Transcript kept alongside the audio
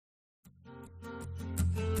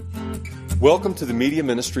Welcome to the media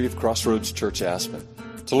ministry of Crossroads Church Aspen.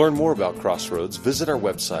 To learn more about Crossroads, visit our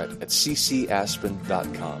website at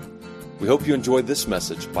ccaspen.com. We hope you enjoyed this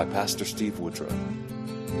message by Pastor Steve Woodrow.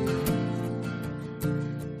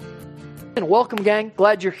 And welcome, gang.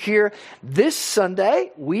 Glad you're here. This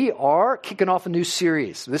Sunday, we are kicking off a new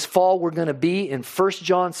series. This fall, we're going to be in 1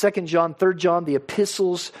 John, 2 John, 3 John, the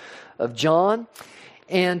epistles of John,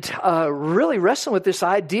 and really wrestling with this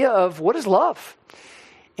idea of what is love.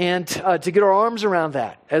 And to get our arms around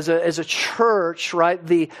that as a church, right?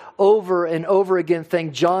 The over and over again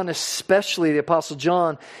thing, John especially, the Apostle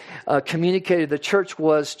John, communicated the church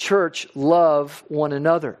was, church, love one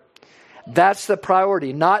another. That's the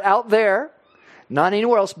priority. Not out there, not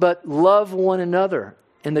anywhere else, but love one another.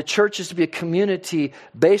 And the church is to be a community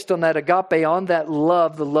based on that agape, on that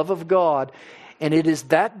love, the love of God. And it is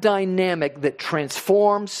that dynamic that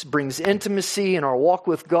transforms, brings intimacy in our walk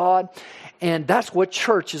with God. And that's what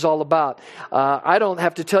church is all about. I don't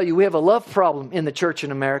have to tell you, we have a love problem in the church in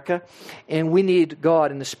America. And we need God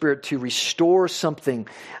and the Spirit to restore something.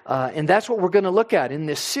 And that's what we're going to look at in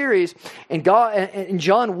this series. And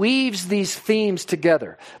John weaves these themes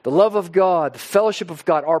together. The love of God, the fellowship of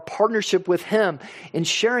God, our partnership with Him in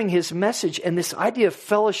sharing His message. And this idea of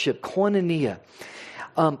fellowship, koinonia.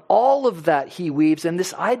 All of that he weaves. And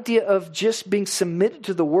this idea of just being submitted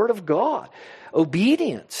to the Word of God.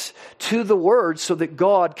 Obedience to the Word so that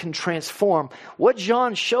God can transform. What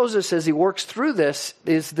John shows us as he works through this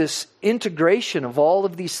is this integration of all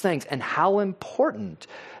of these things and how important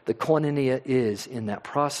the koinonia is in that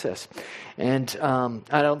process. And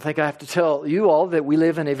I don't think I have to tell you all that we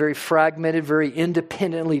live in a very fragmented, very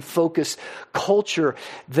independently focused culture,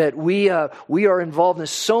 that we are involved in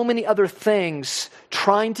so many other things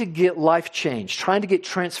trying to get life change, trying to get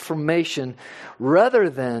transformation, rather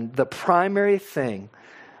than the primary thing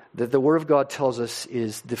that the Word of God tells us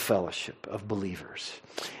is the fellowship of believers.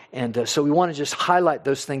 And so we want to just highlight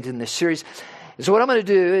those things in this series. So what I'm going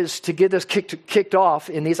to do is to get this kicked off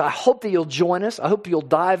in these. I hope that you'll join us. I hope you'll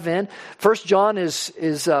dive in. 1 John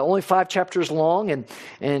is only 5 chapters long,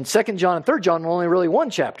 and 2 John and 3 John are only really 1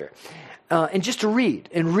 chapter. And just to read,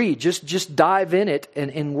 just dive in it,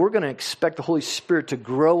 and we're going to expect the Holy Spirit to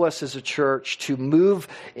grow us as a church, to move,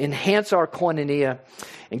 enhance our koinonia,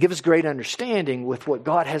 and give us great understanding with what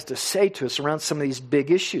God has to say to us around some of these big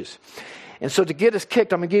issues. And so to get us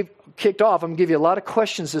kicked off, I'm going to give you a lot of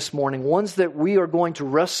questions this morning, ones that we are going to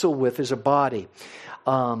wrestle with as a body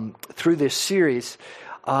through this series,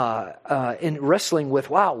 in wrestling with,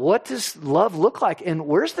 wow, what does love look like? And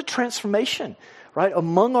where's the transformation, right,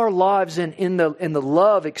 among our lives and in the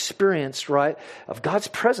love experience, right, of God's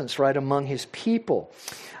presence, right, among His people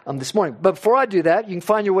this morning. But before I do that, you can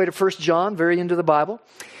find your way to 1 John, very into the Bible.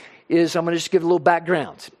 I'm going to just give a little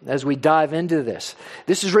background as we dive into this.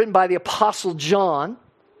 This is written by the Apostle John.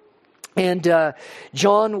 And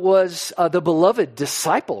John was the beloved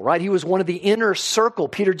disciple, right? He was one of the inner circle,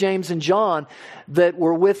 Peter, James, and John, that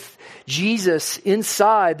were with Jesus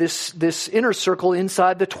inside this inner circle,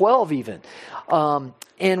 inside the 12 even.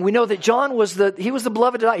 And we know that John was the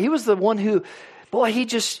beloved. He was the one who, boy, he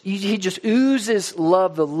just oozes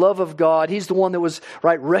love, the love of God. He's the one that was,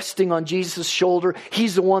 right, resting on Jesus' shoulder.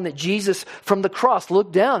 He's the one that Jesus from the cross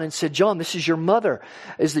looked down and said, John, this is your mother.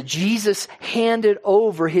 Is that Jesus handed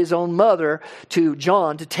over his own mother to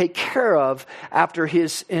John to take care of after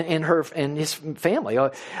his and his family.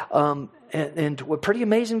 And what pretty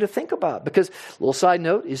amazing to think about, because a little side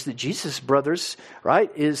note is that Jesus' brothers, right,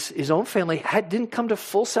 his own family didn't come to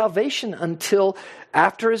full salvation until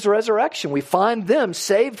after his resurrection. We find them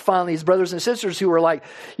saved finally, his brothers and sisters who were like,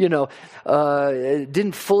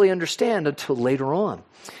 didn't fully understand until later on.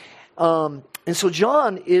 And so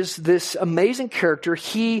John is this amazing character.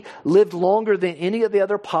 He lived longer than any of the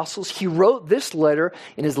other apostles. He wrote this letter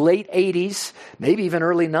in his late 80s, maybe even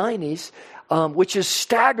early 90s. Which is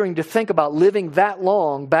staggering to think about, living that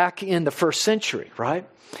long back in the first century, right?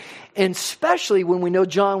 And especially when we know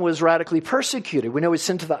John was radically persecuted. We know he was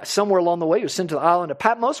sent to somewhere along the way, he was sent to the island of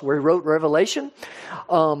Patmos where he wrote Revelation.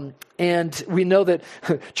 And we know that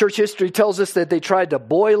church history tells us that they tried to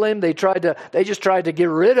boil him. They just tried to get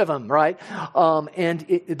rid of him, right?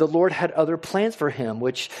 The Lord had other plans for him,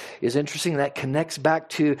 which is interesting. That connects back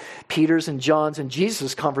to Peter's and John's and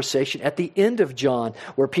Jesus' conversation at the end of John,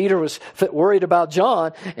 where Peter was worried about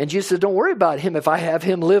John, and Jesus said, don't worry about him if I have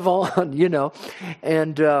him live on,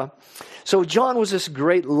 And so John was this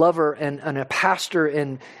great lover and a pastor,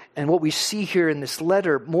 and what we see here in this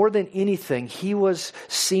letter, more than anything, he was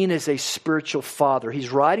seen as a spiritual father.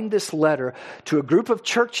 He's writing this letter to a group of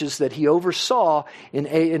churches that he oversaw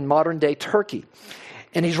in modern-day Turkey.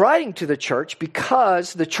 And he's writing to the church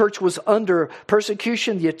because the church was under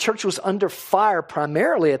persecution. The church was under fire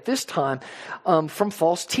primarily at this time from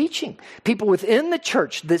false teaching. People within the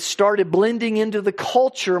church that started blending into the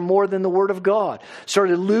culture more than the Word of God,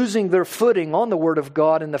 started losing their footing on the Word of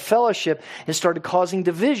God and the fellowship, and started causing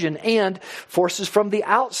division and forces from the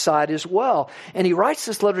outside as well. And he writes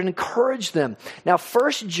this letter to encourage them. Now,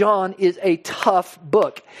 1 John is a tough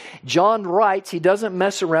book. John writes, he doesn't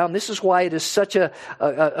mess around. This is why it is such a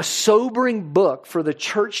sobering book for the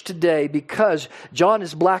church today, because John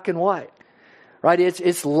is black and white, right?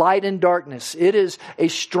 It's light and darkness. It is a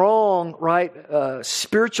strong, right,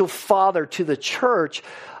 spiritual father to the church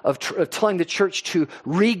of telling the church to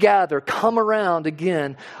regather, come around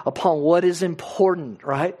again upon what is important,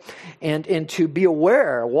 right? And to be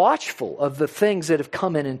aware, watchful of the things that have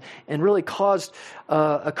come in and really caused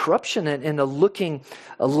a corruption and a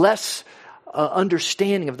less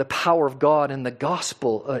understanding of the power of God and the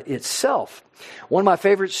gospel itself. One of my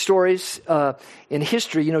favorite stories in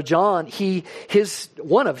history, John,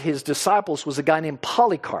 one of his disciples was a guy named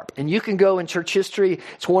Polycarp. And you can go in church history.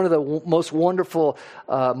 It's one of the most wonderful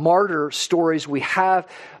martyr stories we have.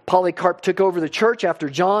 Polycarp took over the church after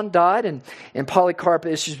John died, and Polycarp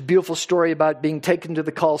is just a beautiful story about being taken to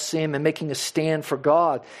the Colosseum and making a stand for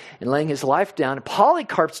God and laying his life down. And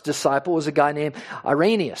Polycarp's disciple was a guy named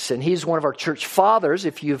Irenaeus, and he's one of our church fathers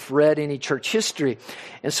if you've read any church history.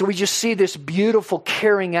 And so we just see this beautiful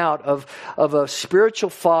carrying out of a spiritual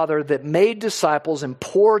father that made disciples and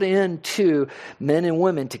poured into men and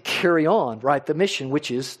women to carry on, right, the mission, which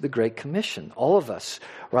is the Great Commission. All of us,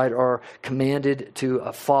 right, are commanded to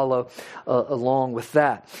follow along with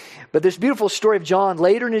that. But this beautiful story of John,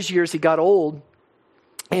 later in his years, he got old,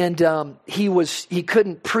 and he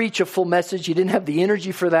couldn't preach a full message. He didn't have the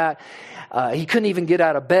energy for that. He couldn't even get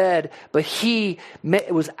out of bed, but he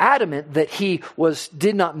was adamant that he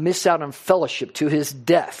did not miss out on fellowship to his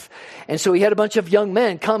death. And so he had a bunch of young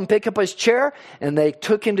men come pick up his chair, and they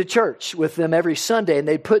took him to church with them every Sunday. And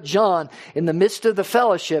they put John in the midst of the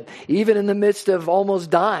fellowship, even in the midst of almost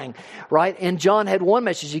dying, right? And John had one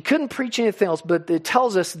message. He couldn't preach anything else, but it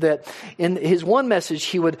tells us that in his one message,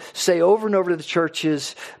 he would say over and over to the church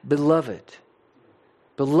is, beloved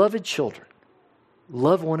children,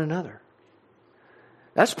 love one another.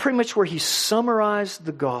 That's pretty much where he summarized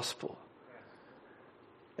the gospel.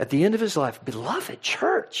 At the end of his life, beloved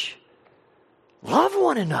church, love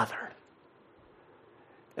one another.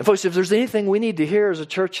 And folks, if there's anything we need to hear as a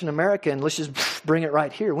church in America, and let's just bring it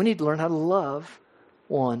right here, we need to learn how to love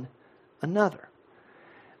one another.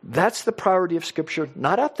 That's the priority of Scripture,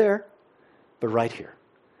 not out there, but right here.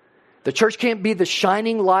 The church can't be the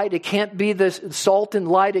shining light. It can't be the salt and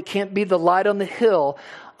light. It can't be the light on the hill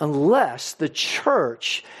unless the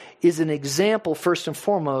church is an example, first and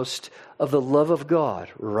foremost, of the love of God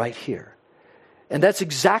right here. And that's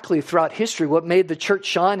exactly throughout history what made the church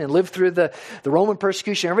shine and live through the Roman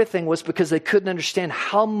persecution. Everything was because they couldn't understand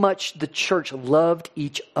how much the church loved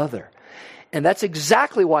each other. And that's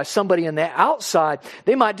exactly why somebody on the outside,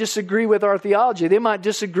 they might disagree with our theology. They might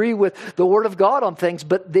disagree with the Word of God on things,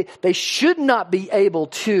 but they should not be able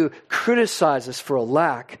to criticize us for a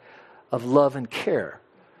lack of love and care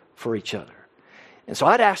for each other. And so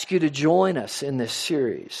I'd ask you to join us in this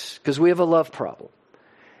series because we have a love problem.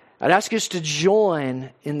 I'd ask us to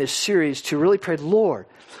join in this series to really pray, Lord,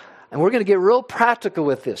 and we're going to get real practical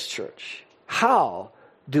with this, church. How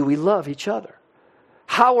do we love each other?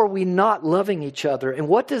 How are we not loving each other? And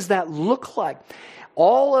what does that look like?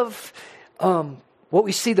 All of what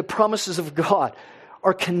we see, the promises of God,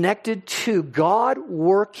 are connected to God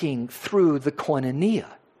working through the koinonia.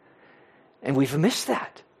 And we've missed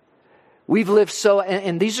that. We've lived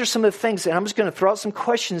and these are some of the things, and I'm just going to throw out some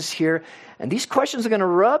questions here, and these questions are going to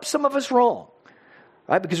rub some of us wrong,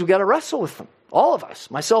 right? Because we've got to wrestle with them, all of us,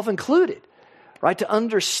 myself included, right? To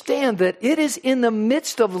understand that it is in the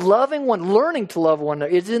midst of learning to love one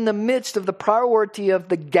another, it's in the midst of the priority of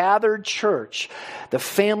the gathered church, the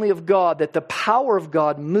family of God, that the power of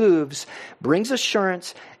God moves, brings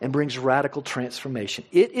assurance, and brings radical transformation.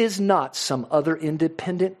 It is not some other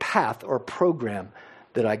independent path or program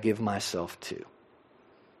that I give myself to.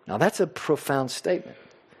 Now that's a profound statement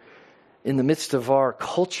in the midst of our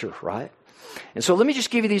culture, right? And so let me just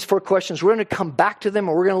give you these 4 questions. We're going to come back to them,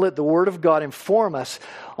 and we're going to let the Word of God inform us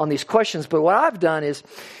on these questions. But what I've done is,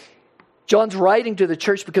 John's writing to the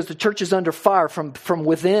church because the church is under fire from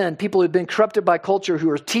within. People who've been corrupted by culture, who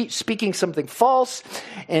are speaking something false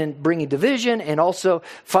and bringing division, and also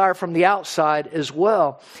fire from the outside as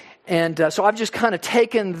well. And so I've just kind of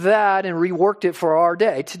taken that and reworked it for our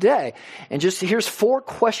day today. And just here's 4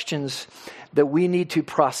 questions that we need to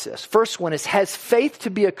process. First one is, has faith to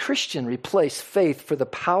be a Christian replaced faith for the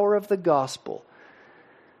power of the gospel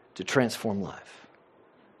to transform life?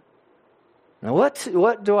 Now,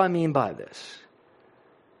 what do I mean by this?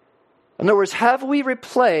 In other words, have we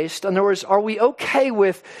replaced, in other words, are we okay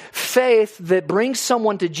with faith that brings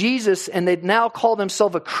someone to Jesus and they now call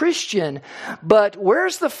themselves a Christian, but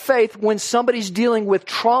where's the faith when somebody's dealing with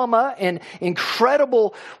trauma and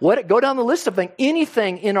incredible, go down the list of things,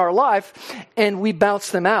 anything in our life, and we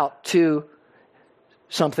bounce them out to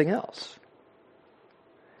something else?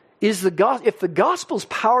 If the gospel is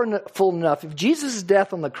powerful enough, if Jesus'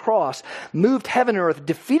 death on the cross moved heaven and earth,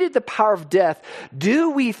 defeated the power of death,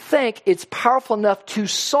 do we think it's powerful enough to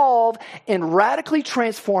solve and radically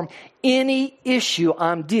transform any issue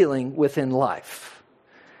I'm dealing with in life?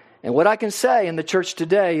 And what I can say in the church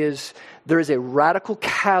today is there is a radical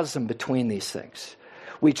chasm between these things.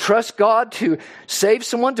 We trust God to save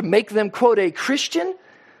someone, to make them, quote, a Christian.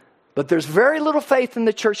 But there's very little faith in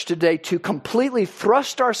the church today to completely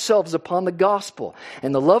thrust ourselves upon the gospel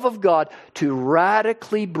and the love of God to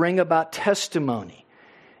radically bring about testimony.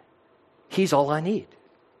 He's all I need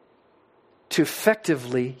to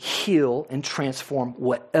effectively heal and transform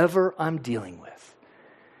whatever I'm dealing with.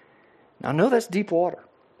 Now, I know that's deep water.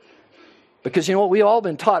 Because you know what, we've all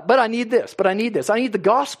been taught, but I need this, but I need this. I need the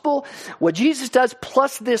gospel, what Jesus does,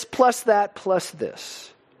 plus this, plus that, plus this.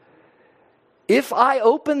 If I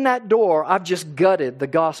open that door, I've just gutted the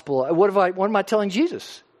gospel. What am I telling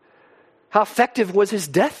Jesus? How effective was his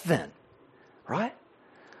death then? Right?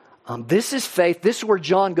 This is faith. This is where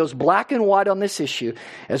John goes black and white on this issue.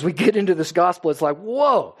 As we get into this gospel, it's like,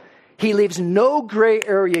 whoa. He leaves no gray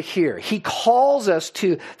area here. He calls us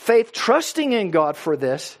to faith, trusting in God for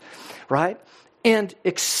this, right? And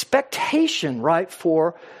expectation, right,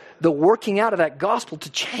 for the working out of that gospel to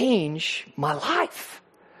change my life.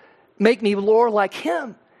 Make me more like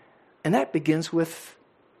him. And that begins with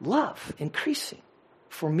love increasing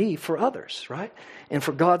for me, for others, right? And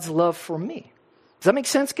for God's love for me. Does that make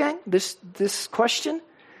sense, gang? This question?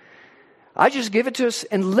 I just give it to us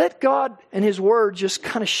and let God and his word just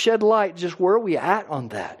kind of shed light just where we at on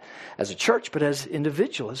that as a church, but as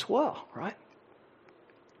individual as well, right?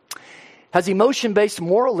 Has emotion-based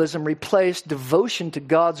moralism replaced devotion to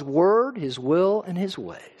God's word, his will, and his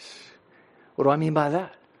ways? What do I mean by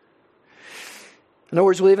that? In other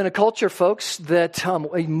words, we live in a culture, folks, that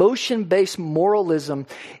emotion-based moralism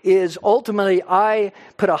is ultimately, I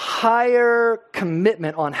put a higher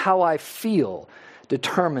commitment on how I feel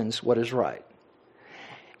determines what is right.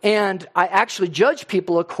 And I actually judge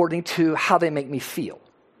people according to how they make me feel,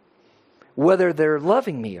 whether they're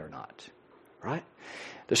loving me or not, right?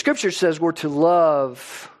 The scripture says we're to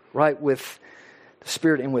love, right, with the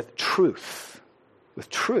Spirit and with truth. With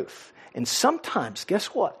truth. And sometimes, guess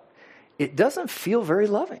what? It doesn't feel very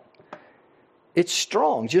loving. It's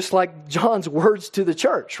strong, just like John's words to the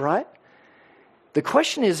church, right? The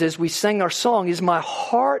question is, as we sang our song, is my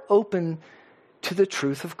heart open to the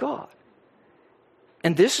truth of God?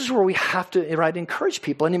 And this is where we have to, right, encourage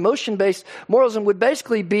people. And emotion-based moralism would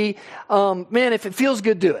basically be, man, if it feels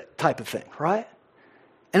good, do it, type of thing, right?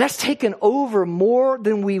 And that's taken over more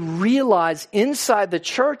than we realize inside the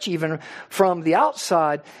church, even from the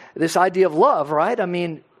outside, this idea of love, right? I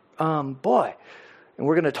mean, boy, and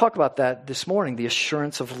we're going to talk about that this morning, the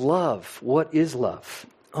assurance of love. What is love?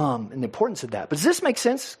 And the importance of that. But does this make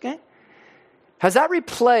sense, gang? Has that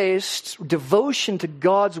replaced devotion to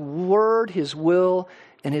God's word, his will,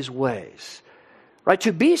 and his ways? Right?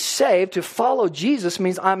 To be saved, to follow Jesus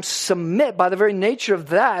means I'm submit, by the very nature of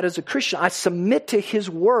that as a Christian, I submit to his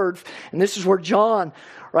word. And this is where John,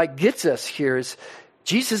 right, gets us here is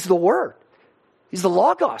Jesus is the word. He's the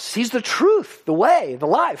Logos. He's the truth, the way, the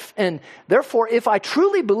life. And therefore, if I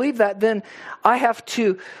truly believe that, then I have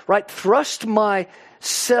to, right, thrust my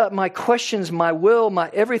questions, my will, my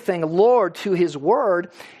everything, Lord, to his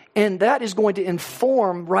word. And that is going to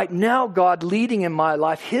inform right now God leading in my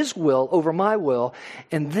life, his will over my will.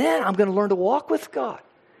 And then I'm going to learn to walk with God.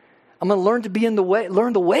 I'm going to learn to be in the way,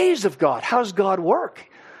 learn the ways of God. How does God work?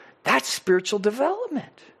 That's spiritual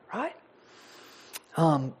development, right?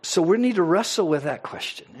 So we need to wrestle with that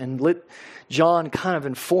question and let John kind of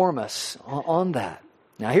inform us on that.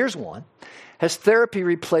 Now here's one. Has therapy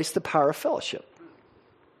replaced the power of fellowship?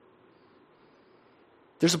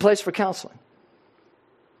 There's a place for counseling.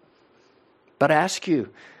 But I ask you,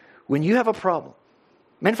 when you have a problem,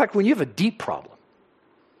 matter of fact, when you have a deep problem,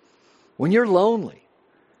 when you're lonely,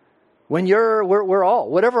 when we're all,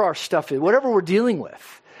 whatever our stuff is, whatever we're dealing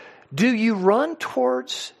with, do you run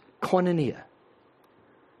towards koinonia?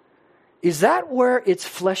 Is that where it's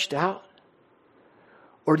fleshed out?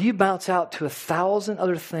 Or do you bounce out to 1,000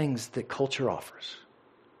 other things that culture offers?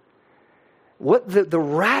 What the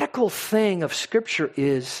radical thing of Scripture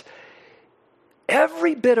is,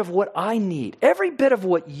 every bit of what I need, every bit of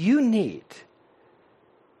what you need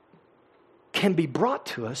can be brought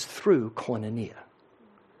to us through koinonia.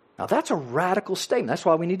 Now that's a radical statement. That's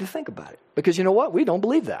why we need to think about it. Because you know what? We don't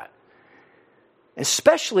believe that.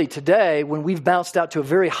 Especially today when we've bounced out to a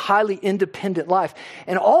very highly independent life.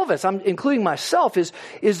 And all of us, I'm including myself, is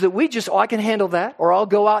that we just, I can handle that, or I'll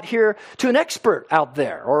go out here to an expert out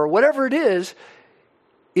there, or whatever it is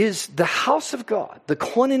the house of God, the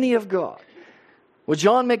koinonia of God. What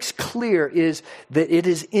John makes clear is that it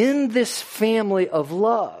is in this family of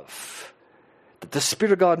love that the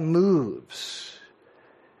Spirit of God moves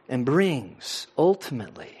and brings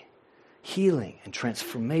ultimately healing and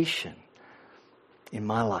transformation in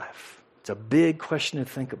my life. It's a big question to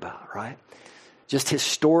think about, right? Just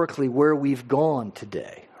historically where we've gone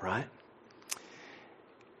today, right?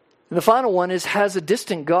 And the final one is, has a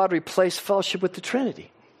distant God replaced fellowship with the Trinity?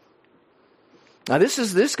 Now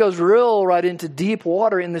this goes real right into deep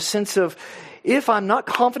water in the sense of, if I'm not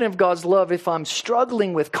confident of God's love, if I'm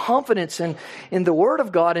struggling with confidence in the Word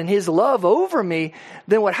of God and His love over me,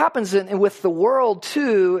 then what happens with the world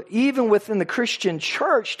too, even within the Christian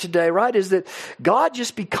church today, right, is that God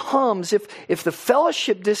just becomes, if the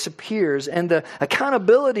fellowship disappears and the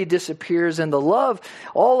accountability disappears and the love,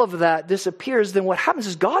 all of that disappears, then what happens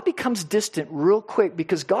is God becomes distant real quick,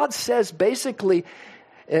 because God says basically,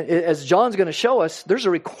 as John's going to show us, there's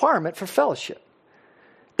a requirement for fellowship.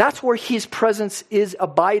 That's where His presence is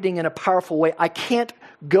abiding in a powerful way. I can't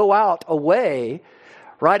go out away,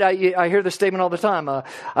 right? I hear the statement all the time.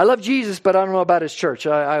 I love Jesus, but I don't know about His church.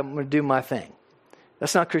 I'm going to do my thing.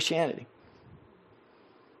 That's not Christianity.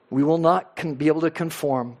 We will not be able to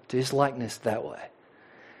conform to His likeness that way,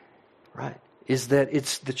 right? Is that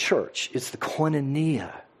it's the church. It's the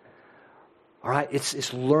koinonia. All right,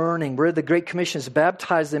 it's learning. Where the Great Commission is,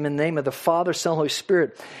 baptize them in the name of the Father, Son, Holy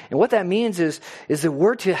Spirit. And what that means is that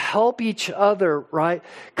we're to help each other, right,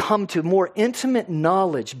 come to more intimate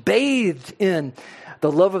knowledge, bathed in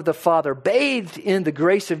the love of the Father, bathed in the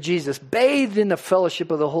grace of Jesus, bathed in the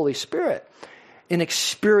fellowship of the Holy Spirit, in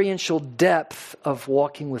experiential depth of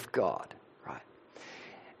walking with God, right?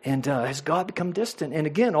 And has God become distant? And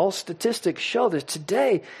again, all statistics show that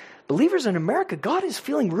today, believers in America, God is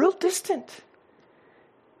feeling real distant.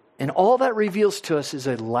 And all that reveals to us is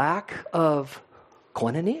a lack of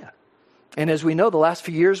koinonia. And as we know, the last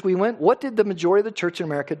few years we went, what did the majority of the church in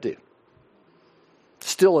America do?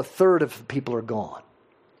 Still a third of the people are gone.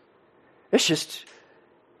 It's just,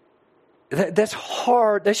 that's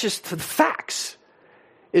hard. That's just the facts.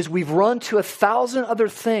 Is we've run to 1,000 other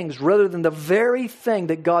things rather than the very thing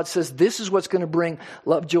that God says, this is what's going to bring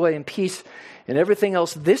love, joy, and peace and everything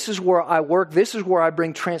else. This is where I work. This is where I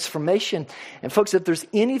bring transformation. And folks, if there's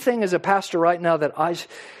anything as a pastor right now that I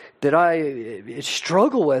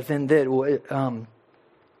struggle with and get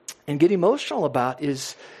emotional about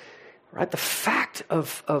is, right, the fact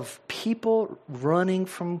of people running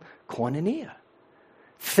from koinonia.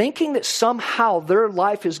 Thinking that somehow their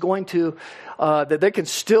life is going to, that they can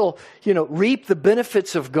still, reap the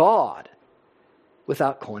benefits of God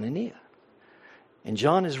without koinonia. And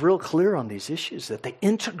John is real clear on these issues, that they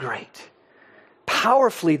integrate.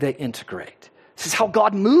 Powerfully they integrate. This is how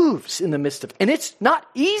God moves in the midst of it. And it's not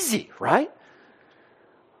easy, right?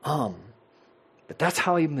 But that's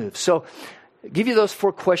how He moves. So, I'll give you those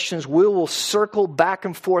 4 questions. We will circle back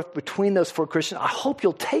and forth between those 4 questions. I hope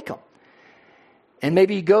you'll take them. And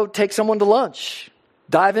maybe go take someone to lunch.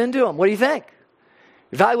 Dive into them. What do you think?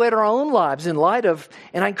 Evaluate our own lives in light of,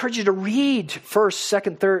 and I encourage you to read 1st,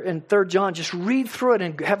 2nd, 3rd, and 3rd John. Just read through it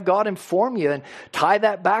and have God inform you and tie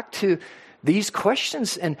that back to these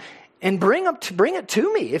questions and bring it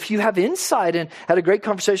to me if you have insight. And had a great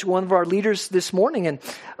conversation with one of our leaders this morning, and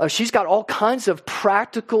she's got all kinds of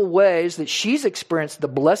practical ways that she's experienced the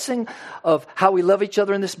blessing of how we love each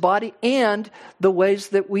other in this body and the ways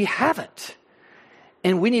that we haven't.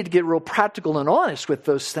 And we need to get real practical and honest with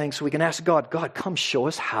those things so we can ask God, come show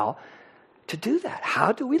us how to do that.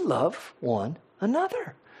 How do we love one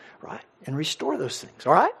another, right? And restore those things,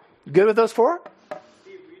 all right? You good with those 4?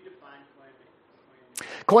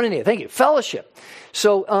 Koinonia, thank you. Fellowship.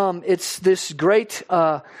 So it's this great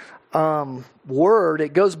word.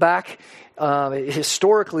 It goes back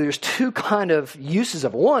historically. There's 2 kind of uses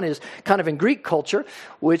of it. One is kind of in Greek culture,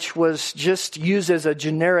 which was just used as a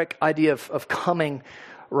generic idea of coming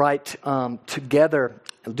right together,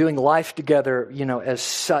 doing life together, as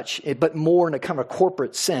such, but more in a kind of a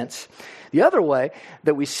corporate sense. The other way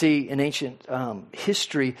that we see in ancient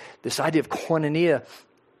history, this idea of koinonia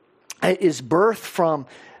is birthed from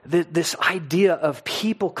this idea of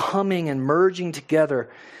people coming and merging together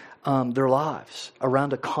their lives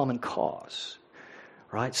around a common cause,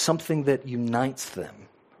 right? Something that unites them,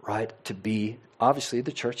 right? To be, obviously,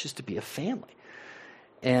 the church is to be a family.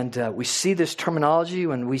 And we see this terminology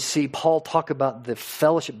when we see Paul talk about the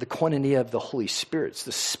fellowship, the koinonia of the Holy Spirit. It's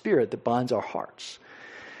the Spirit that binds our hearts,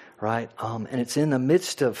 right? And it's in the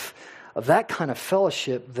midst of that kind of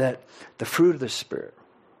fellowship that the fruit of the Spirit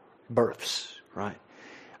births, right?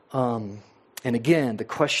 And again, the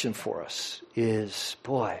question for us is,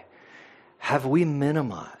 boy, have we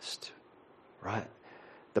minimized, right,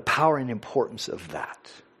 the power and importance of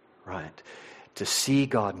that, right, to see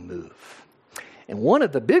God move? And one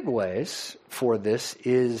of the big ways for this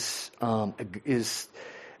is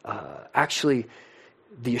actually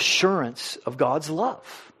the assurance of God's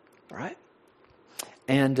love, right?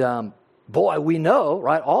 And boy, we know,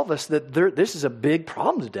 right, all of us, that this is a big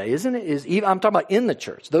problem today, isn't it? I'm talking about in the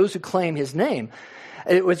church, those who claim His name.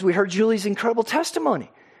 It was, we heard Julie's incredible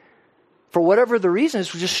testimony. For whatever the reason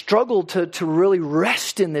is, we just struggled to really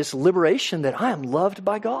rest in this liberation that I am loved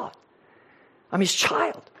by God. I'm His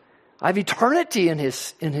child. I have eternity in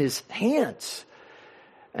His hands.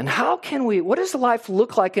 And what does life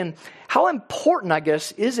look like? And how important, I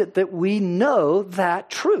guess, is it that we know that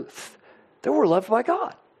truth, that we're loved by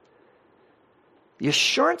God? The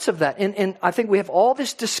assurance of that. And I think we have all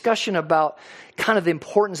this discussion about kind of the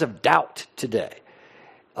importance of doubt today.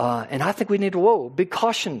 And I think we need to, be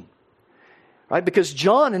caution, right? Because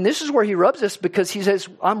John, and this is where he rubs us, because he says,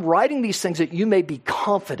 I'm writing these things that you may be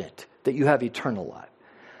confident that you have eternal life.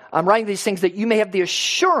 I'm writing these things that you may have the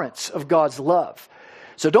assurance of God's love.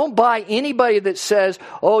 So don't buy anybody that says,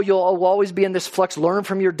 you'll always be in this flux, learn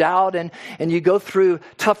from your doubt, and you go through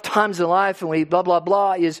tough times in life, and we blah, blah,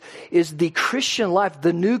 blah. Is the Christian life,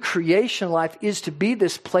 the new creation life, is to be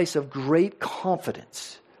this place of great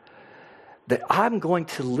confidence that I'm going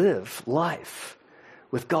to live life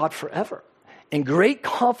with God forever. And great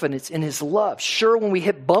confidence in His love. Sure, when we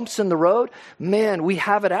hit bumps in the road, man, we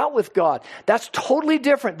have it out with God. That's totally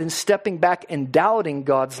different than stepping back and doubting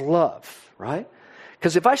God's love, right?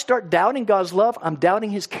 Because if I start doubting God's love, I'm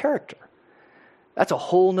doubting His character. That's a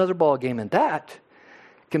whole nother ballgame, and that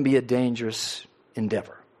can be a dangerous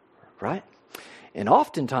endeavor, right? And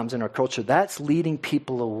oftentimes in our culture, that's leading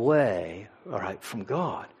people away, all right, from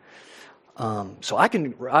God. So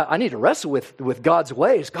I need to wrestle with God's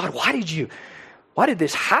ways. God, why did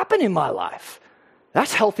this happen in my life?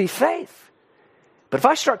 That's healthy faith. But if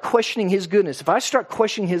I start questioning His goodness, if I start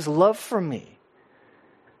questioning His love for me,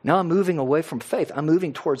 now I'm moving away from faith. I'm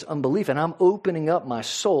moving towards unbelief, and I'm opening up my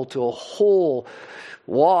soul to a whole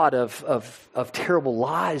wad of terrible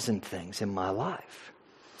lies and things in my life.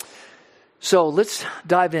 So let's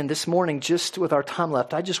dive in this morning, just with our time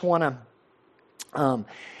left. I just want to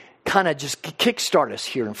kind of just kickstart us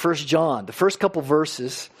here in 1 John, the first couple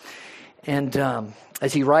verses. And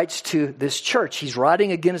as he writes to this church, he's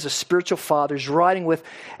writing again as a spiritual father. He's writing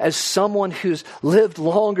as someone who's lived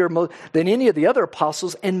longer than any of the other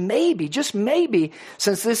apostles. And maybe, just maybe,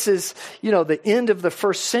 since this is, the end of the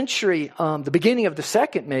first century, the beginning of the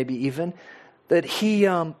second, maybe even, that he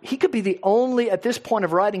could be the only, at this point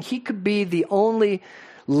of writing, he could be the only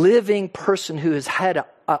living person who has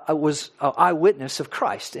was an eyewitness of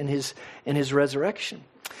Christ in his resurrection.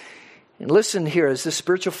 And listen here, as this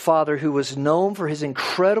spiritual father who was known for his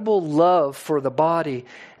incredible love for the body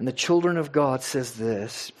and the children of God says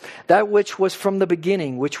this: that which was from the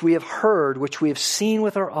beginning, which we have heard, which we have seen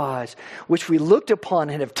with our eyes, which we looked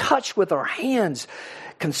upon and have touched with our hands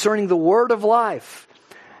concerning the word of life.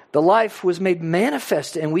 The life was made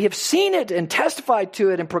manifest, and we have seen it and testified to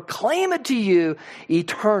it and proclaim it to you,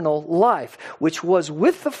 eternal life, which was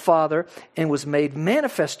with the Father and was made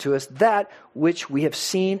manifest to us. That which we have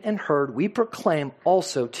seen and heard, we proclaim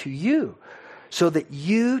also to you, so that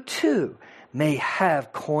you too may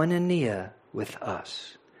have koinonia with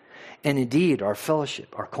us. And indeed, our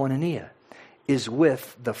fellowship, our koinonia, is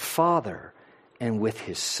with the Father and with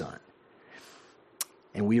His Son.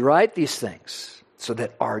 And we write these things so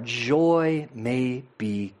that our joy may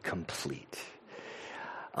be complete.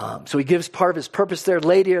 So he gives part of his purpose there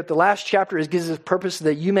later at the last chapter. He gives his purpose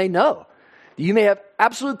that you may know, that you may have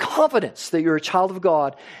absolute confidence that you're a child of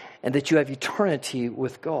God and that you have eternity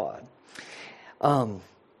with God. And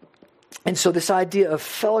so this idea of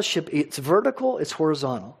fellowship, it's vertical, it's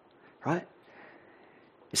horizontal, right?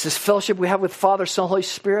 It's this fellowship we have with Father, Son, Holy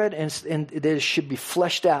Spirit, and it should be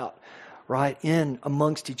fleshed out, right, in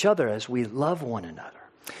amongst each other as we love one another.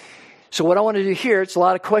 So what I want to do here, it's a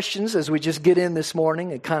lot of questions as we just get in this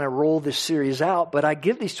morning and kind of roll this series out. But I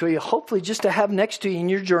give these to you hopefully just to have next to you in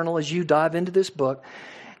your journal as you dive into this book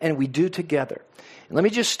and we do together. And let me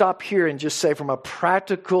just stop here and just say from a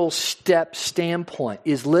practical step standpoint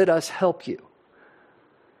is let us help you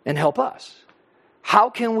and help us. How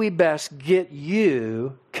can we best get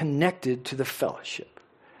you connected to the fellowship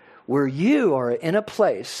where you are in a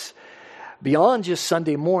place beyond just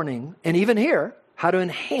Sunday morning and even here, how to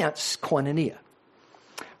enhance koinonia?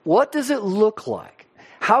 What does it look like?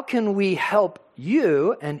 How can we help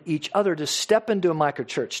you and each other to step into a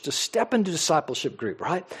microchurch, to step into a discipleship group,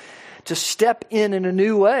 right? To step in a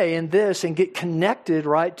new way in this and get connected,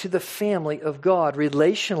 right, to the family of God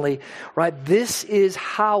relationally, right? This is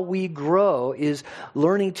how we grow, is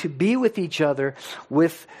learning to be with each other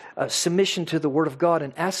with submission to the Word of God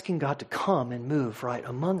and asking God to come and move, right,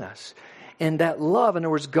 among us. And that love, in other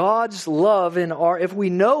words, God's love if we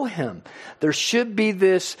know Him, there should be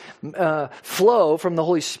this flow from the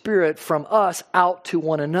Holy Spirit from us out to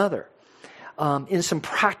one another in some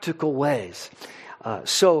practical ways.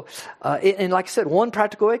 And like I said, one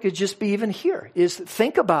practical way could just be even here, is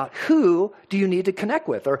think about who do you need to connect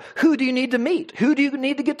with, or who do you need to meet? Who do you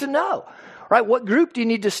need to get to know? Right? What group do you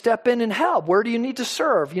need to step in and help? Where do you need to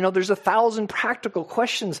serve? You know, there's 1,000 practical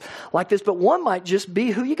questions like this, but one might just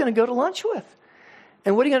be who you're going to go to lunch with.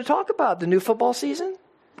 And what are you going to talk about? The new football season?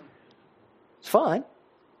 It's fine.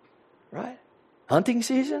 Right? Hunting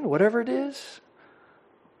season, whatever it is.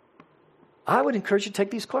 I would encourage you to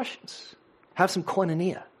take these questions. Have some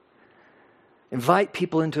koinonia. Invite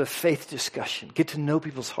people into a faith discussion. Get to know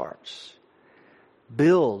people's hearts.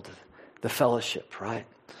 Build the fellowship, right?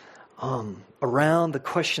 Around the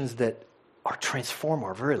questions that are transform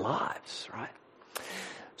our very lives, right?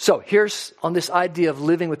 So here's on this idea of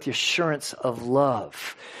living with the assurance of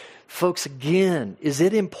love. Folks, again, is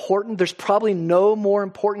it important? There's probably no more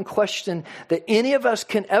important question that any of us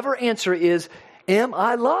can ever answer is, am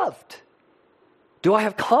I loved? Do I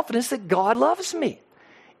have confidence that God loves me?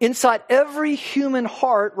 Inside every human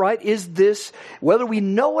heart, right, is this, whether we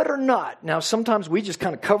know it or not. Now, sometimes we just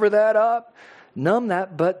kind of cover that up, numb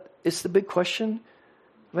that, but it's the big question,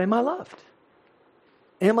 am I loved?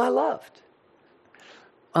 Am I loved?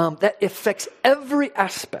 That affects every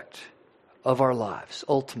aspect of our lives,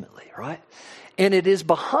 ultimately, right? And it is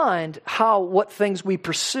behind what things we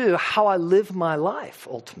pursue, how I live my life,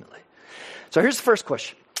 ultimately. So here's the first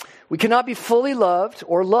question. We cannot be fully loved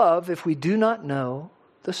or love if we do not know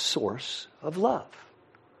the source of love.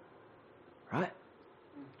 Right?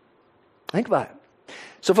 Think about it.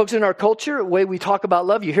 So folks, in our culture, the way we talk about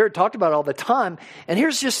love, you hear it talked about all the time. And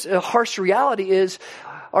here's just a harsh reality is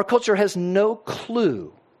our culture has no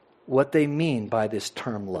clue what they mean by this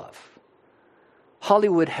term love.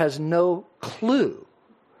 Hollywood has no clue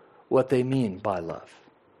what they mean by love.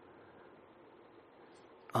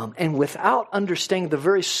 And without understanding the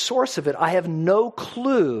very source of it, I have no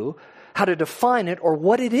clue how to define it or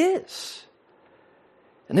what it is.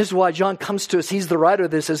 And this is why John comes to us. He's the writer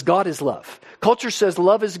of this as God is love. Culture says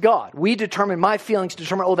love is God. We determine, my feelings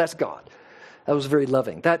determine, oh, that's God. That was very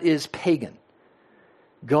loving. That is pagan.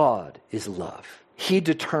 God is love. He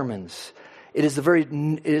determines. It is the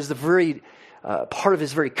very part of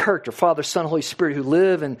His very character, Father, Son, Holy Spirit, who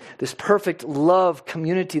live in this perfect love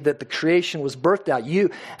community that the creation was birthed out. You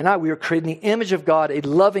and I, we were created in the image of God, a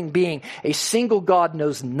loving being. A single God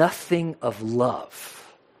knows nothing of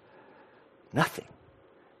love. Nothing.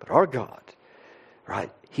 But our God, right,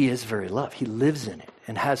 He is very love. He lives in it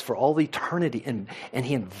and has for all eternity. And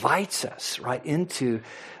He invites us, right, into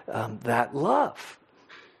that love.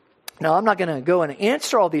 Now, I'm not going to go and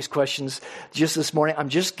answer all these questions just this morning. I'm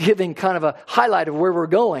just giving kind of a highlight of where we're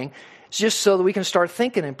going, just so that we can start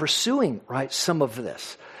thinking and pursuing, right, some of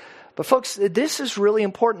this. But folks, this is really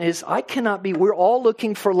important, is we're all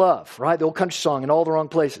looking for love, right? The old country song, in all the wrong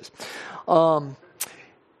places.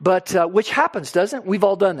 But which happens, doesn't it? We've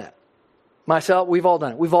all done that. Myself, we've all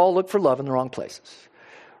done it. We've all looked for love in the wrong places,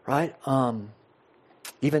 right?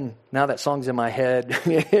 Even now that song's in my head,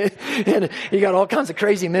 and you got all kinds of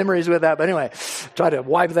crazy memories with that. But anyway, try to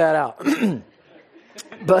wipe that out.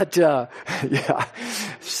 But yeah,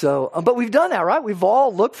 so but we've done that, right? We've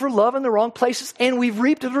all looked for love in the wrong places, and we've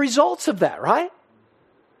reaped the results of that, right?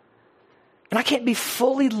 And I can't be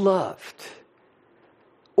fully loved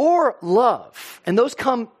or love, and those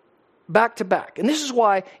come back to back. And this is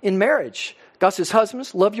why in marriage, God says,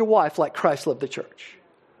 husbands, love your wife like Christ loved the church.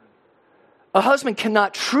 A husband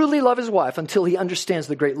cannot truly love his wife until he understands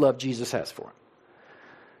the great love Jesus has for him.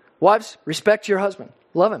 Wives, respect your husband.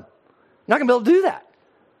 Love him. You're not going to be able to do that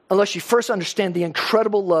unless you first understand the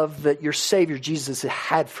incredible love that your Savior Jesus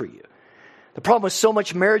had for you. The problem with so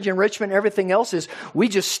much marriage enrichment and everything else is we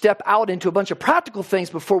just step out into a bunch of practical things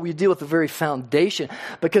before we deal with the very foundation.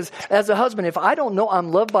 Because as a husband, if I don't know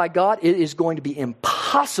I'm loved by God, it is going to be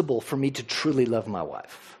impossible for me to truly love my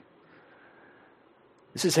wife.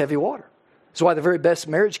 This is heavy water. That's why the very best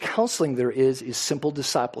marriage counseling there is simple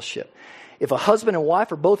discipleship. If a husband and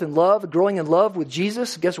wife are both in love, growing in love with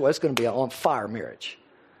Jesus, guess what? It's going to be an on-fire marriage.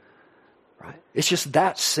 Right? It's just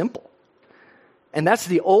that simple. And that's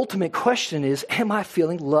the ultimate question is, am I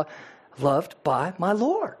feeling loved by my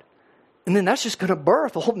Lord? And then that's just going to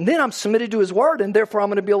birth. Then I'm submitted to His Word, and therefore I'm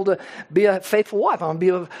going to be able to be a faithful wife. I'm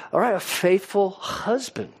going to be a faithful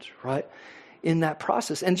husband, right, in that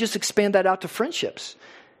process. And just expand that out to friendships.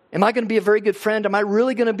 Am I going to be a very good friend? Am I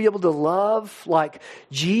really going to be able to love like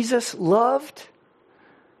Jesus loved?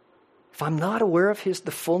 If I'm not aware of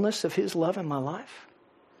the fullness of His love in my life?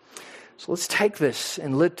 So let's take this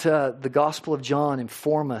and let the Gospel of John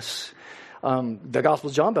inform us. The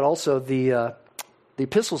Gospel of John, but also the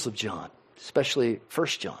epistles of John, especially 1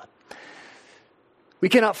 John. We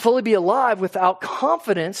cannot fully be alive without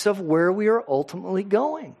confidence of where we are ultimately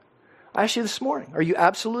going. I asked you this morning, are you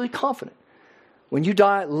absolutely confident when you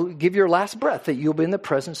die, give your last breath, that you'll be in the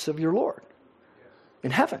presence of your Lord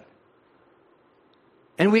in heaven?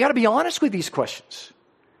 And we got to be honest with these questions.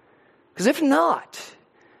 Because if not,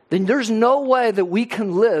 then there's no way that we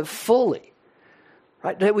can live fully,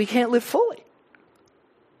 right? That we can't live fully.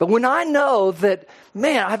 But when I know that,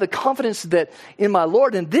 man, I have the confidence that in my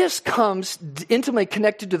Lord, and this comes intimately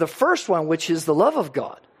connected to the first one, which is the love of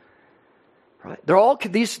God, right? They're all,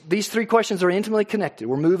 these three questions are intimately connected.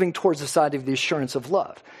 We're moving towards the side of the assurance of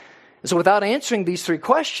love. And so without answering these three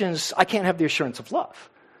questions, I can't have the assurance of love.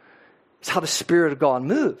 It's how the Spirit of God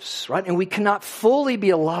moves, right? And we cannot fully be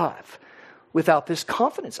alive without this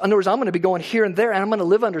confidence. In other words, I'm going to be going here and there, and I'm going to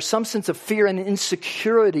live under some sense of fear and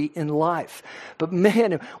insecurity in life. But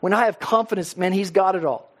man, when I have confidence, man, He's got it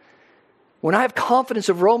all. When I have confidence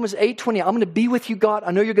of Romans 8:20, I'm going to be with you, God.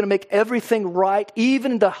 I know you're going to make everything right,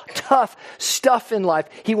 even the tough stuff in life.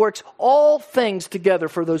 He works all things together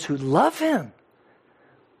for those who love Him.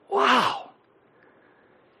 Wow.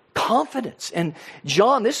 Confidence. And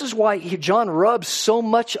John, this is why John rubs so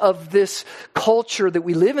much of this culture that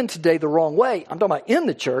we live in today the wrong way. I'm talking about in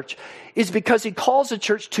the church, is because he calls the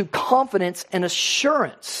church to confidence and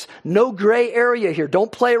assurance. No gray area here.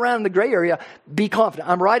 Don't play around in the gray area. Be confident.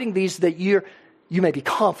 I'm writing these that you may be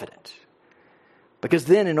confident. Because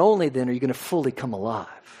then and only then are you going to fully come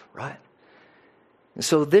alive, right? And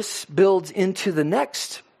so this builds into the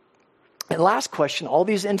next and last question. All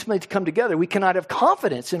these intimately come together. We cannot have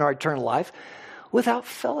confidence in our eternal life without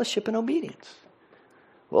fellowship and obedience.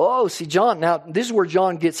 Oh, see, John, now this is where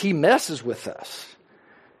John he messes with us.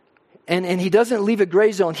 And he doesn't leave a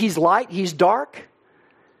gray zone. He's light, he's dark.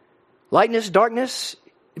 Lightness, darkness.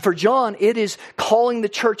 For John, it is calling the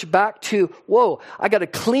church back to, whoa, I got to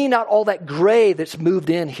clean out all that gray that's moved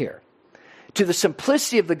in here. To the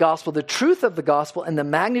simplicity of the gospel, the truth of the gospel, and the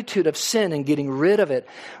magnitude of sin and getting rid of it,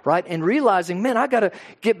 right? And realizing, man, I got to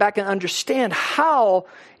get back and understand how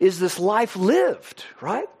is this life lived,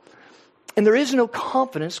 right? And there is no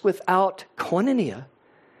confidence without koinonia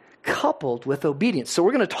coupled with obedience. So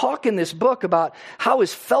we're going to talk in this book about how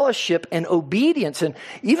is fellowship and obedience. And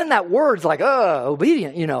even that word's like,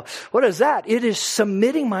 obedient, what is that? It is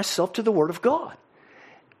submitting myself to the Word of God.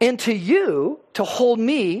 And to you to hold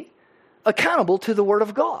me accountable to the Word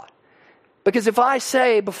of God. Because if I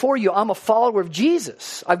say before you, I'm a follower of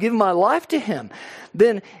Jesus, I've given my life to Him,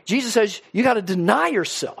 then Jesus says, you got to deny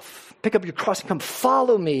yourself. Pick up your cross and come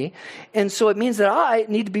follow me. And so it means that I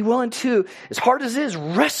need to be willing to, as hard as it is,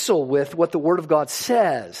 wrestle with what the Word of God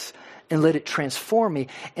says and let it transform me.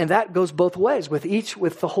 And that goes both ways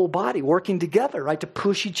with the whole body working together, right? To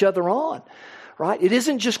push each other on. Right? It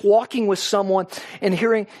isn't just walking with someone and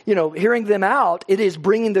hearing them out. It is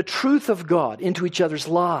bringing the truth of God into each other's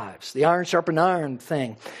lives. The iron sharpen iron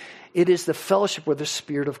thing. It is the fellowship where the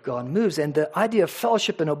Spirit of God moves. And the idea of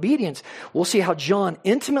fellowship and obedience, we'll see how John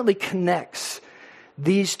intimately connects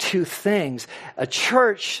these two things. A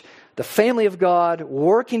church, the family of God,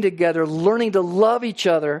 working together, learning to love each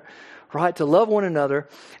other, right? To love one another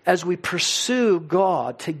as we pursue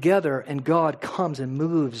God together, and God comes and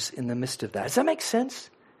moves in the midst of that. Does that make sense?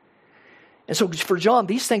 And so for John,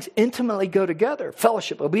 these things intimately go together.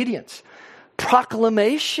 Fellowship, obedience,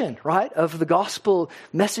 proclamation, right, of the gospel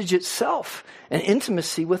message itself, and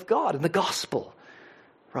intimacy with God and the gospel,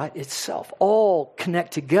 right, itself. All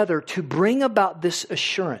connect together to bring about this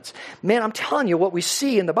assurance. Man, I'm telling you what we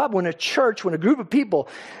see in the Bible, when a group of people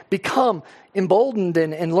become emboldened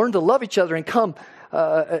and learn to love each other and come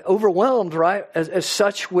overwhelmed, right, as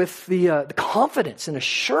such with the confidence and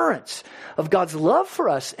assurance of God's love for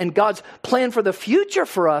us and God's plan for the future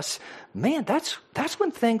for us, man, that's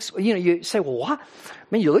when things, you say, well, why?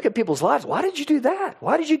 I mean, you look at people's lives. Why did you do that?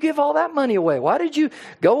 Why did you give all that money away? Why did you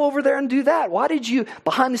go over there and do that? Why did you,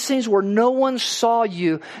 behind the scenes where no one saw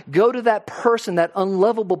you, go to that person, that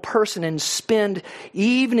unlovable person, and spend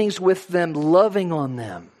evenings with them, loving on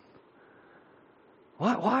them?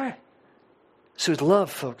 Why? So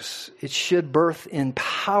love, folks, it should birth in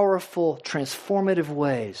powerful, transformative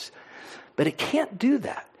ways. But it can't do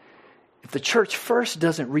that if the church first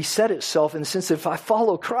doesn't reset itself in the sense that if I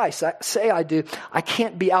follow Christ, I do, I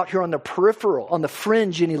can't be out here on the peripheral, on the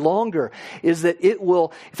fringe any longer. Is that it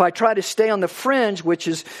will, if I try to stay on the fringe, which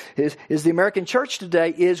is the American church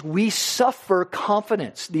today, is we suffer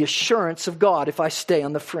confidence, the assurance of God if I stay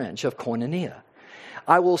on the fringe of koinonia.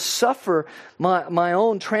 I will suffer my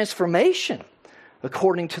own transformation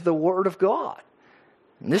according to the Word of God.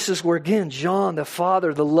 And this is where, again, John, the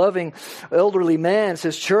father, the loving elderly man,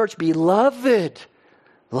 says, church, beloved,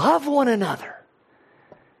 love one another.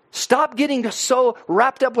 Stop getting so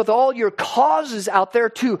wrapped up with all your causes out there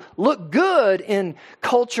to look good in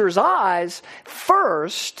culture's eyes.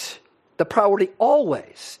 First, the priority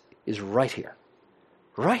always is right here.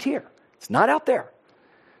 Right here. It's not out there.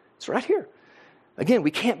 It's right here. Again,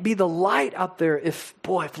 we can't be the light out there if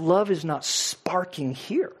love is not sparking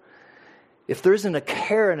here. If there isn't a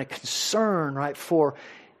care and a concern, right, for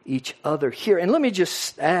each other here. And let me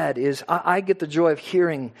just add is I get the joy of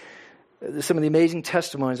hearing some of the amazing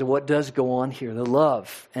testimonies of what does go on here, the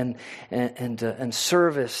love and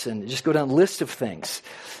service, and just go down a list of things.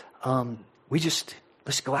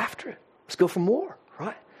 Let's go after it. Let's go for more,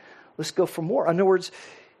 right? Let's go for more. In other words,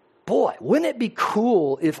 boy, wouldn't it be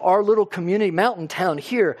cool if our little community mountain town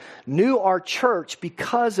here knew our church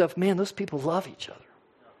because of, man, those people love each other.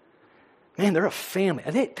 Man, they're a family.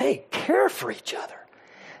 They care for each other.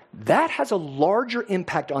 That has a larger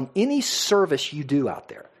impact on any service you do out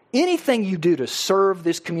there. Anything you do to serve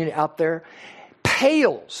this community out there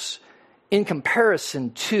pales in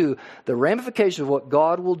comparison to the ramifications of what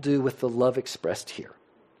God will do with the love expressed here,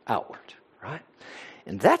 outward, right?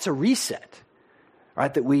 And that's a reset,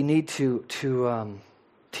 right, that we need to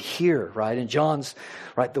hear, right? And John's,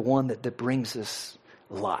 right, the one that brings this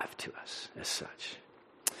alive to us as such.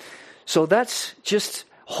 So that's just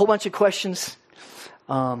a whole bunch of questions.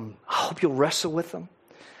 I hope you'll wrestle with them.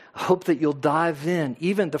 I hope that you'll dive in.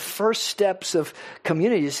 Even the first steps of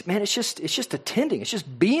communities, man, it's just attending. It's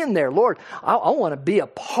just being there. Lord, I want to be a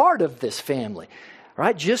part of this family,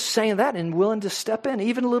 right? Just saying that and willing to step in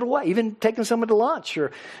even a little way, even taking someone to lunch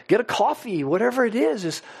or get a coffee, whatever it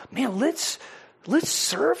is, man, let's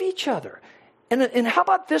serve each other. And how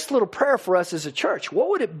about this little prayer for us as a church? What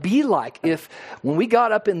would it be like if when we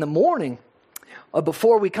got up in the morning,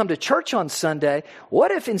 before we come to church on Sunday,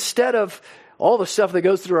 what if instead of all the stuff that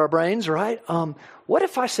goes through our brains, right? What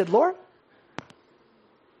if I said, Lord,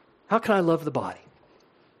 how can I love the body?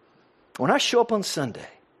 When I show up on Sunday,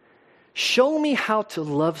 show me how to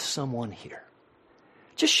love someone here.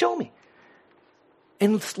 Just show me.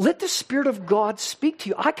 And let the Spirit of God speak to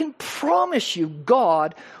you. I can promise you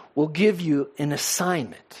God will give you an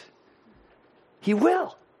assignment. He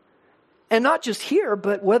will. And not just here,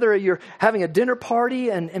 but whether you're having a dinner party,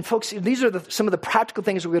 and folks, these are some of the practical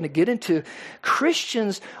things we're going to get into.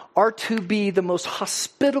 Christians are to be the most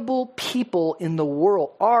hospitable people in the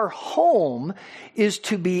world. Our home is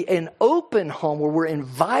to be an open home where we're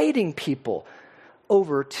inviting people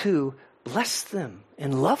over to bless them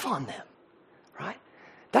and love on them, right?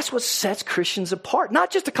 That's what sets Christians apart.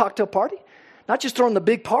 Not just a cocktail party, not just throwing the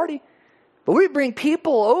big party, but we bring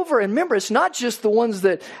people over, and remember, it's not just the ones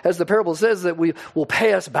that, as the parable says, that will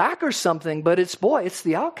pay us back or something, but it's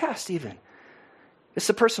the outcast even. It's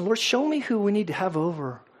the person, Lord, show me who we need to have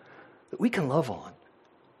over that we can love on,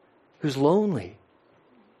 who's lonely.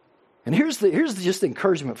 And here's just the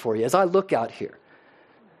encouragement for you. As I look out here,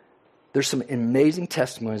 there's some amazing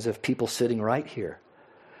testimonies of people sitting right here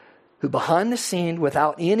who behind the scene,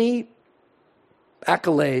 without any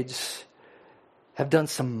accolades, have done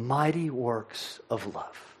some mighty works of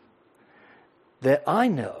love that I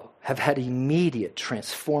know have had immediate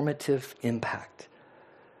transformative impact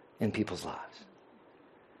in people's lives.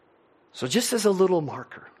 So just as a little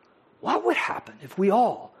marker, what would happen if we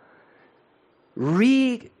all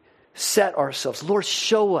reset ourselves? Lord,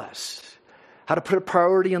 show us how to put a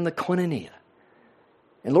priority on the koinonia.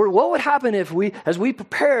 And Lord, what would happen if we, as we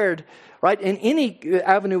prepared, right, in any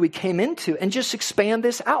avenue we came into, and just expand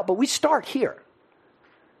this out? But we start here.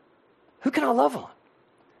 Who can I love on?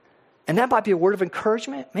 And that might be a word of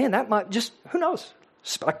encouragement. Man, that might just, who knows?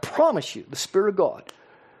 I promise you, the Spirit of God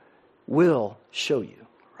will show you,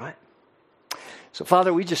 right? So,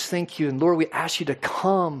 Father, we just thank you. And Lord, we ask you to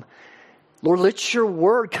come. Lord, let your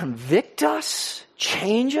word convict us,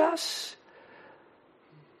 change us.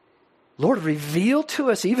 Lord, reveal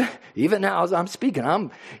to us, even now as I'm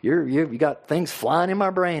speaking, you got things flying in my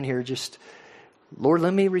brain here. Just, Lord,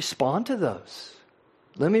 let me respond to those.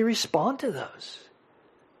 Let me respond to those.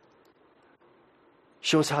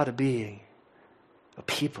 Show us how to be a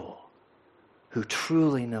people who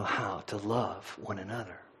truly know how to love one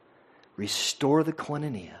another. Restore the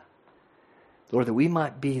koinonia. Lord, that we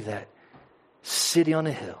might be that city on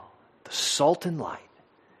a hill, the salt and light,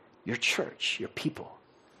 your church, your people.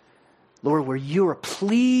 Lord, where you are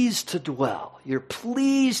pleased to dwell. You're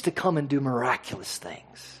pleased to come and do miraculous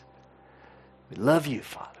things. We love you,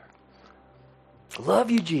 Father. I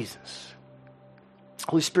love you, Jesus.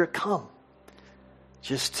 Holy Spirit, come.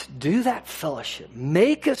 Just do that fellowship.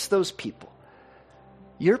 Make us those people.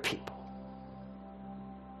 Your people.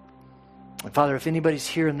 And Father, if anybody's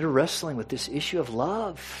here and they're wrestling with this issue of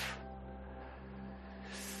love,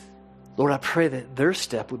 Lord, I pray that their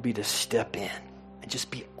step would be to step in and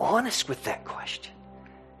just be honest with that question.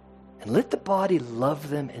 And let the body love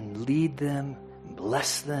them and lead them, and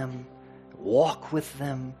bless them, walk with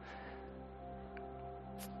them.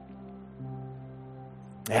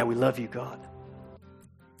 Yeah, we love you, God.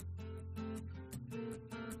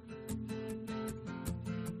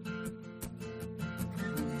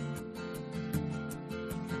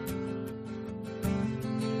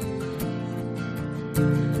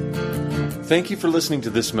 Thank you for listening to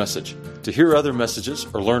this message. To hear other messages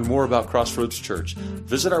or learn more about Crossroads Church,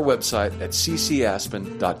 visit our website at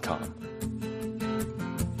ccaspen.com.